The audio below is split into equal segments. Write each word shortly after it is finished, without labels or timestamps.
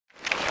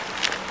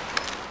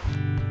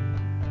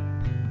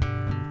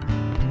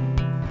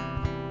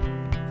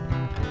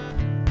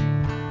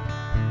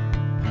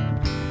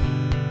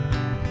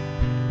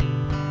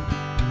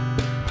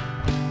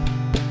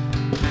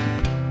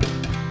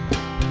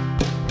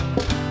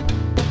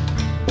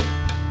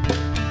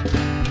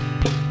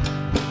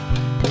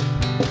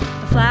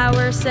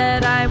flower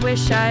said, I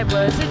wish I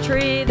was a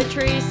tree. The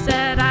tree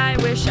said, I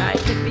wish I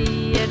could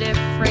be a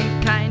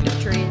different kind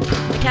of tree.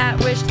 The cat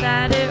wished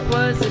that it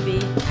was a bee.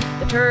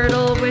 The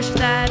turtle wished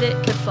that it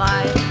could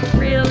fly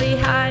really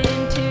high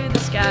into the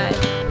sky,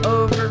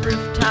 over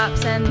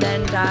rooftops and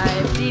then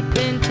dive deep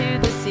into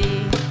the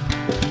sea.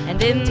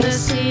 And in the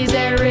sea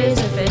there is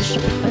a fish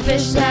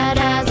that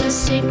has a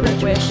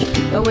secret wish,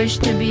 a wish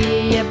to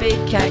be a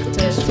big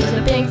cactus with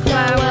a pink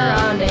flower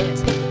on it.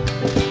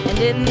 And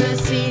in the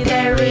sea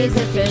there is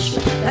a fish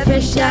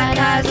that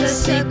has a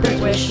secret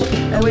wish,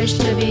 a wish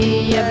to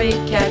be a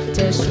big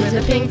cactus with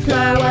a pink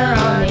flower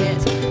on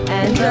it.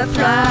 And the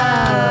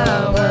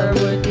flower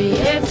would be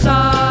its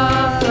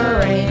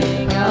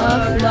offering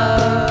of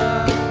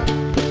love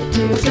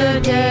to the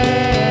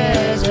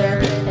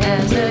desert,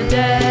 and the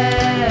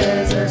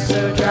desert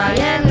so dry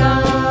and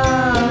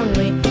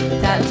lonely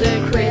that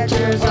the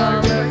creatures all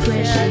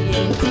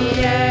appreciate the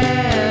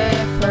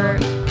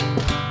effort.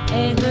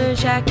 Et le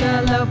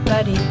jackalope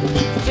a dit,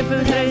 je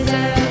voudrais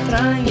être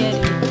un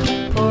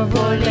yeti pour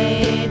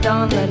voler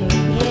dans la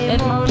nuit et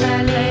m'en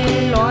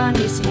aller loin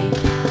d'ici.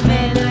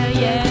 Mais le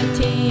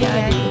yeti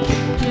a dit,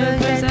 je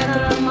veux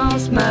être un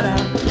monstre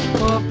marin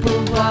pour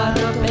pouvoir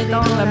hopper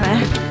dans la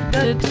mer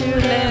de tous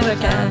les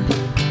requins.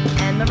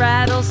 And the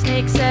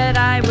rattlesnake said,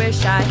 I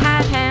wish I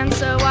had hands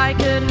so I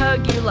could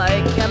hug you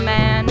like a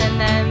man. And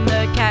then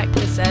the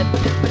cactus said,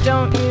 but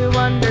don't you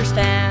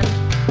understand?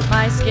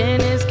 My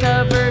skin is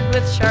covered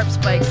with sharp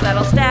spikes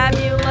that'll stab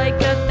you like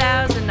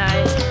 1,000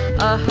 knives.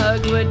 A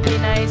hug would be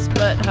nice,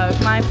 but hug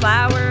my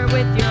flower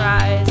with your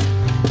eyes.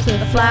 So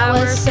the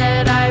flower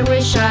said, I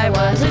wish I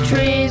was a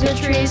tree. The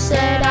tree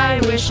said, I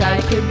wish I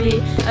could be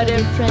a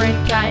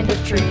different kind of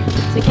tree.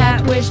 The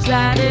cat wished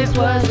that it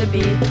was a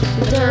bee.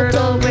 The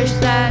turtle wished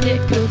that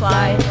it could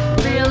fly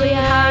really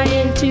high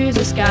into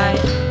the sky,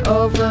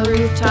 over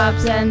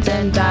rooftops and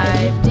then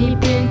dive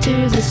deep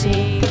into the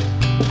sea.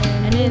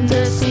 And in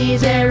the sea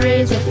there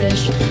is a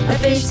fish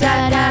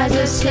that has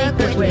a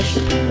secret wish,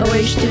 a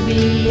wish to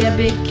be a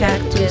big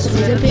cactus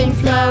with a pink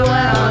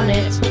flower on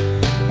it.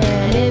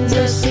 And in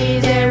the sea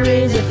there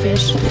is a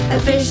fish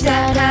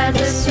that has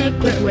a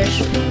secret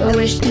wish, a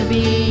wish to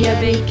be a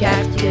big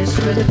cactus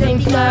with a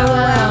pink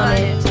flower on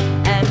it.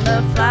 And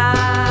the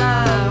flower